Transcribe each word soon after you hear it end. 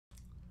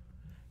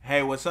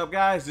Hey, what's up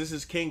guys? This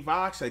is King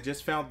Vox. I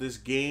just found this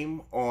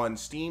game on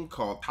Steam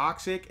called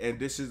TOXIKK, and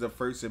this is the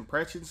first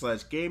impression /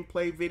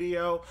 gameplay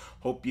video.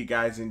 Hope you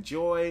guys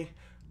enjoy.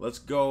 Let's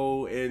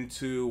go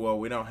into, well,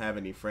 we don't have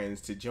any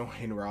friends to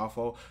join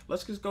Raffle.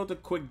 Let's just go to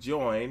quick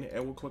join,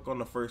 and we'll click on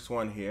the first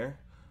one here.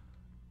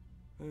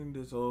 And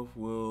this off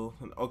will,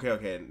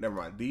 okay, never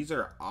mind. These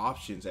are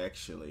options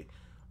actually.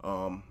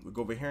 We'll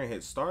go over here and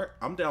hit start.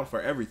 I'm down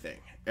for everything.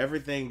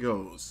 Everything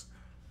goes.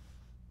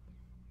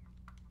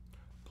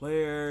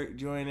 Player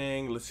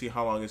joining. Let's see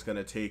how long it's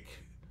gonna take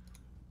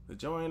to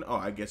join. Oh,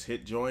 I guess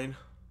hit join.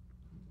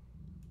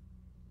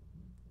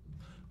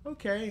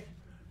 Okay.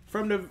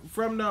 From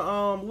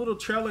the little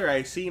trailer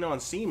I seen on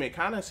Steam, it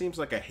kind of seems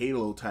like a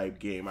Halo type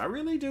game. I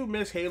really do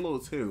miss Halo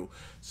 2,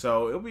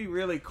 so it'll be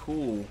really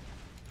cool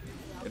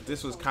if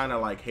this was kind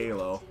of like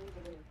Halo.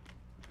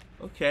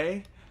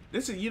 Okay.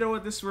 This is, you know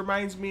what, this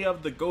reminds me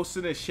of the Ghost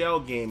in the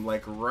Shell game,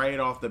 like right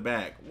off the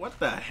bat. What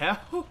the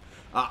hell?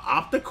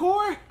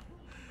 Opticore?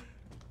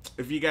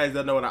 If you guys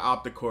don't know what an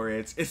Opticore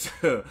is, it's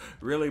a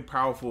really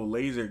powerful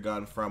laser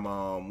gun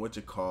from, what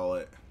you call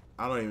it?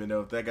 I don't even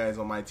know if that guy's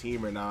on my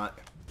team or not.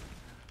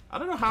 I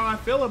don't know how I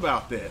feel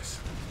about this.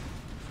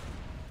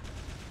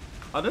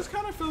 Oh, this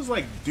kind of feels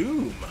like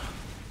Doom.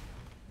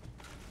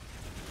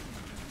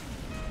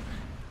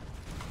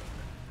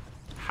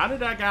 How did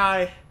that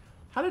guy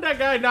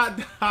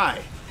not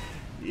die?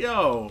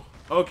 Yo,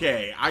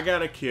 okay, I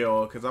got a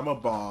kill because I'm a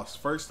boss.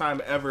 First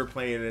time ever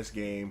playing this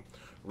game.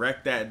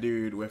 Wreck that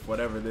dude with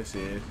whatever this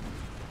is.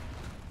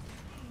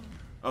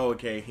 Oh,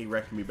 okay, he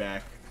wrecked me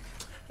back.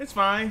 It's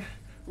fine.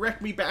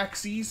 Wreck me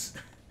backsies.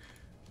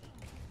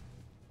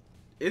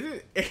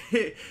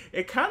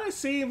 It kind of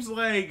seems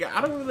like, I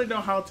don't really know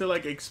how to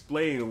like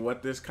explain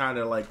what this kind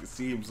of like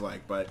seems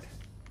like, but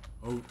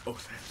oh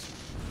snaps.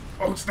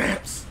 Oh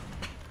snaps.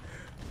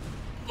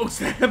 Oh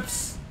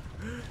snaps.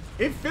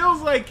 It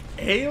feels like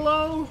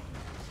Halo.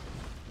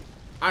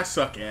 I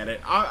suck at it.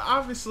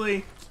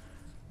 Obviously,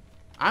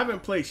 I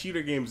haven't played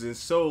shooter games in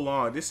so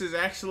long. This is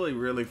actually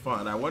really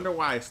fun. I wonder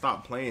why I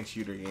stopped playing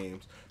shooter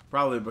games.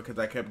 Probably because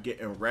I kept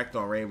getting wrecked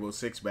on Rainbow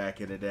Six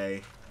back in the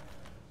day.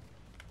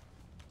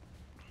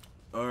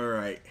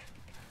 Alright.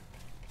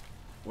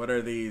 What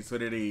are these?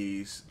 What are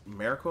these?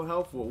 Miracle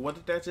Health? What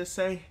did that just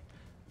say?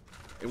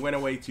 It went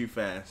away too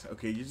fast.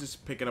 Okay, you're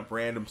just picking up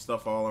random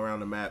stuff all around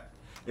the map.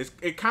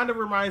 It kind of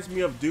reminds me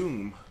of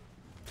Doom.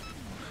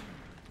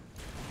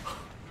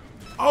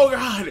 Oh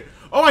god!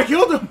 Oh, I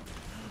killed him!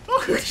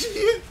 Oh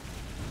shit!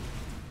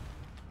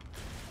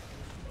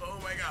 Oh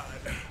my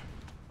god.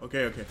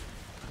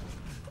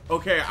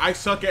 Okay, I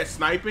suck at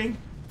sniping,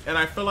 and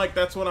I feel like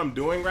that's what I'm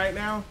doing right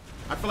now.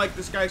 I feel like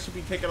this guy should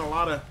be taking a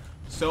lot of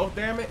self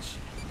damage.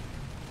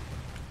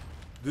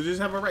 Did this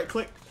have a right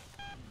click?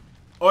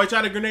 Oh, I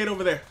tried a grenade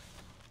over there.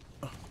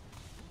 Oh.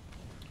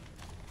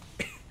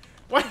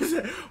 Why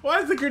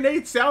does the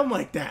grenade sound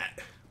like that?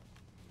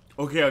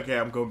 Okay,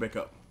 I'm going back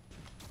up.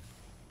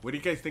 Where do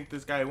you guys think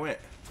this guy went?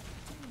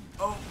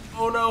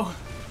 Oh no.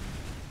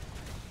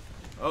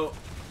 Oh.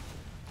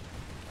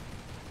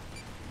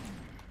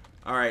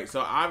 Alright, so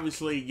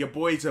obviously your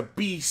boy's a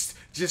beast,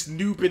 just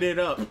noobing it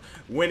up,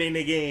 winning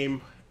the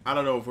game. I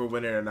don't know if we're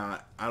winning or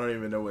not. I don't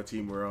even know what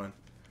team we're on.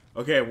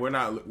 Okay, we're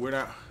not.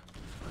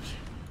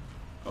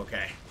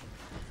 Okay.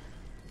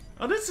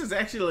 Oh, this is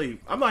actually,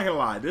 I'm not gonna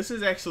lie, this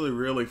is actually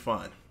really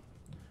fun.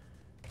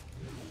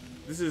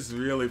 This is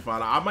really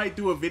fun. I might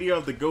do a video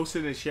of the Ghost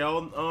in the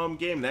Shell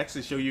game next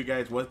to show you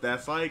guys what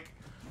that's like.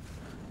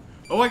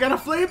 Oh, I got a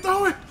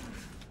flamethrower!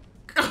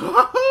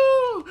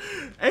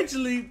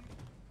 Actually,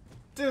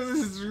 this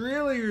is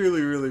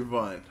really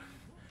fun.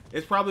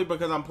 It's probably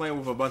because I'm playing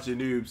with a bunch of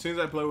noobs. As soon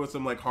as I play with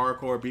some like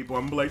hardcore people,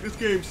 I'm like, this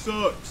game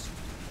sucks.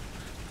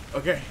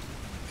 Okay.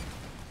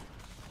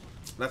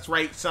 That's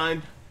right,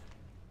 son.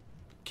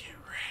 Get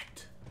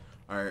wrecked.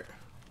 Alright.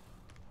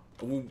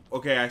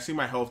 Okay, I see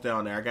my health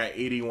down there. I got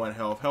 81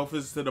 health. Health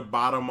is to the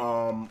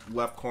bottom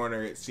left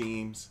corner, it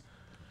seems.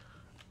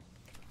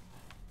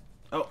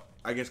 Oh,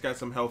 I guess got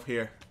some health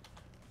here.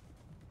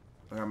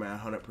 I'm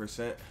at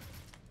 100%.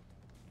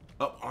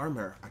 Oh,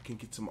 armor. I can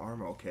get some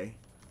armor, okay.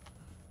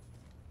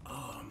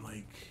 Oh, I'm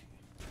like...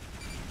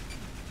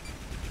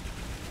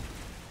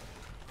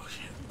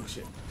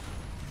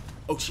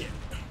 Oh shit.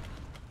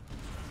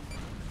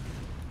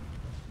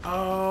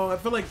 Oh, I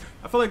feel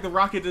like the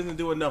rocket doesn't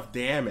do enough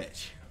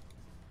damage.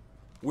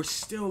 We're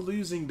still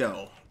losing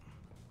though.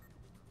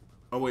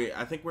 Oh wait,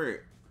 I think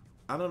we're,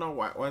 I don't know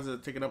why is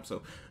it taking up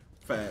so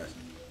fast.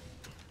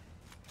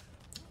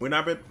 We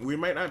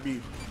might not be.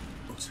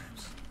 Oh,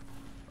 snaps.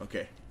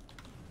 Okay.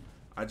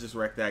 I just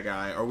wrecked that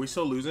guy. Are we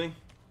still losing?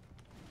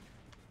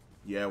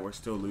 Yeah, we're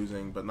still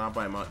losing, but not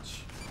by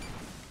much.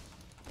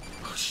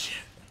 Oh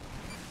shit.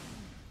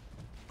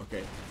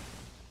 Okay.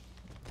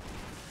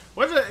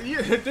 What's it?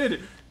 Yeah,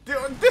 dude,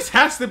 this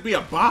has to be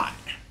a bot.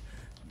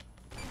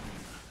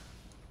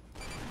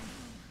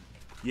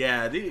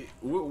 Yeah,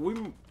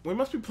 we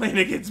must be playing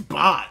against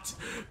bots.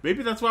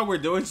 Maybe that's why we're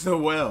doing so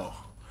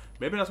well.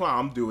 Maybe that's why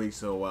I'm doing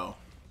so well.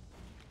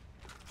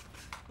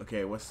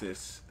 Okay, what's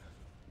this?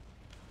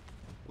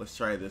 Let's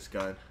try this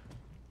gun.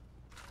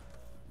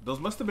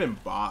 Those must have been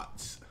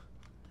bots.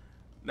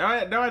 Now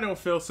I don't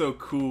feel so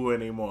cool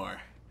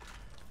anymore.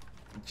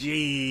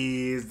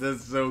 Jeez,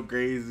 that's so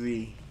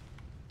crazy.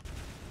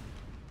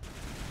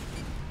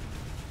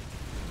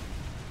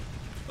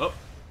 Oh,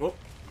 oh.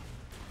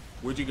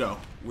 Where'd you go?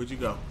 Where'd you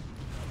go?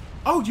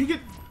 Oh, you get...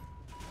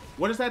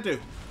 What does that do?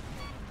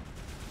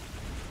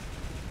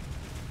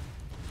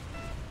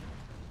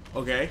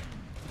 Okay.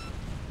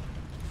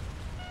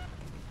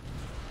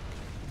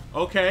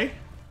 Okay.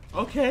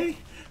 Okay.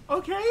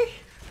 Okay.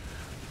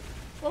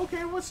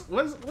 Okay, what's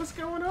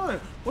going on?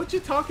 What you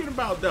talking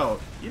about though?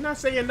 You're not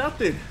saying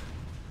nothing.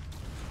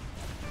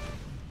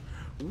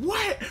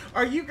 What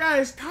are you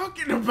guys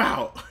talking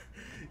about?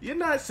 You're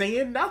not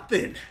saying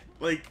nothing.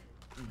 Like,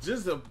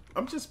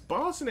 I'm just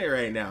bossing it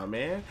right now,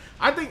 man.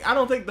 I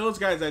don't think those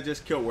guys I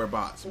just killed were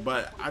bots,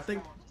 but I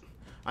think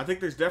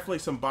there's definitely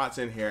some bots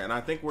in here, and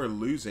I think we're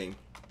losing.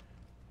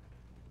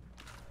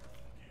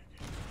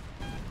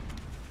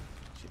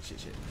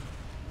 Shit.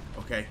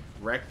 Okay,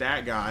 wreck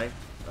that guy.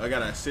 I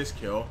got an assist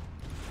kill.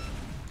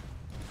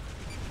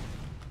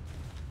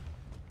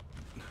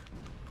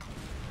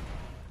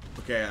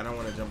 Okay, I don't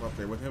want to jump up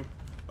there with him.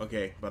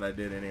 Okay, but I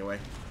did anyway.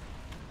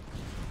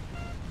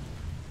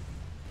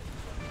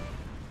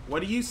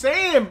 What are you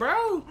saying,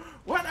 bro?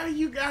 What are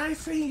you guys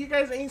saying? You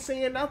guys ain't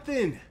saying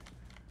nothing.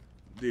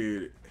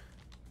 Dude,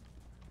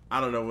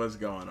 I don't know what's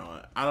going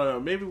on. I don't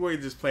know. Maybe we're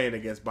just playing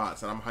against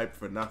bots and I'm hyped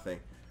for nothing.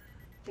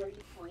 30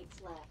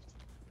 points left.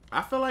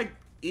 I feel like,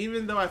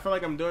 even though I feel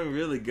like I'm doing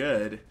really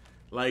good,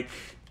 like,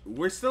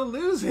 we're still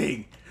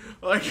losing.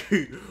 Like,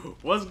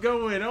 what's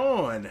going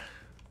on?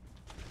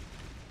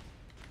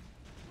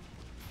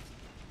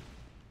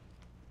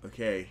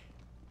 Okay.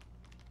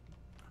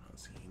 I don't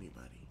see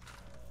anybody.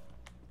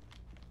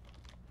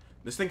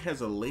 This thing has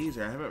a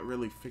laser. I haven't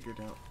really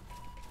figured out.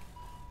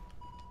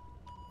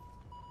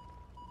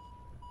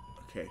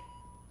 Okay.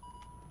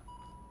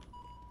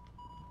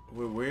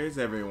 Where's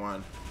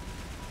everyone?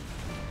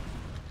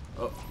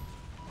 Oh.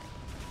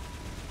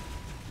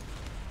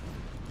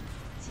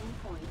 10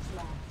 points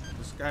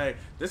left.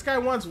 This guy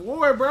wants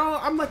war, bro.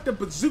 I'm like the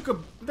bazooka.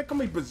 They call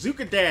me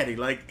bazooka daddy.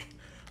 Like,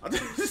 I'm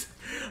just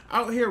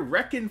out here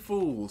wrecking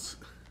fools.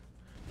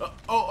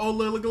 Oh,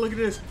 look at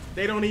this.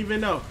 They don't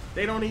even know.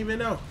 They don't even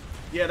know.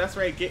 Yeah, that's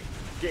right. Get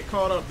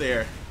caught up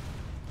there.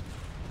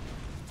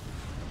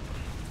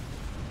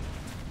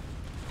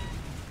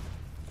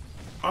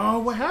 Oh,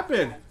 what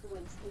happened?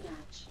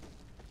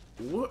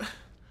 What?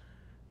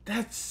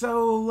 That's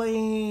so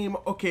lame.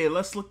 Okay,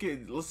 let's look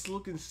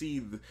and see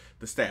the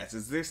stats.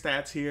 Is there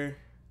stats here?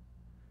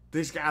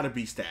 There's gotta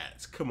be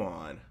stats. Come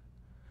on.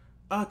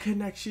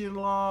 Connection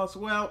loss.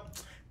 Well,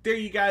 there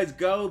you guys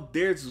go.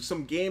 There's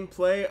some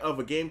gameplay of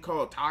a game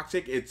called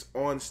TOXIKK. It's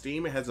on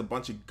Steam. It has a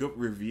bunch of good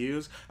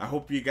reviews. I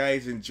hope you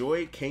guys enjoy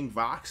it. King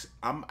Vox,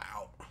 I'm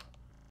out.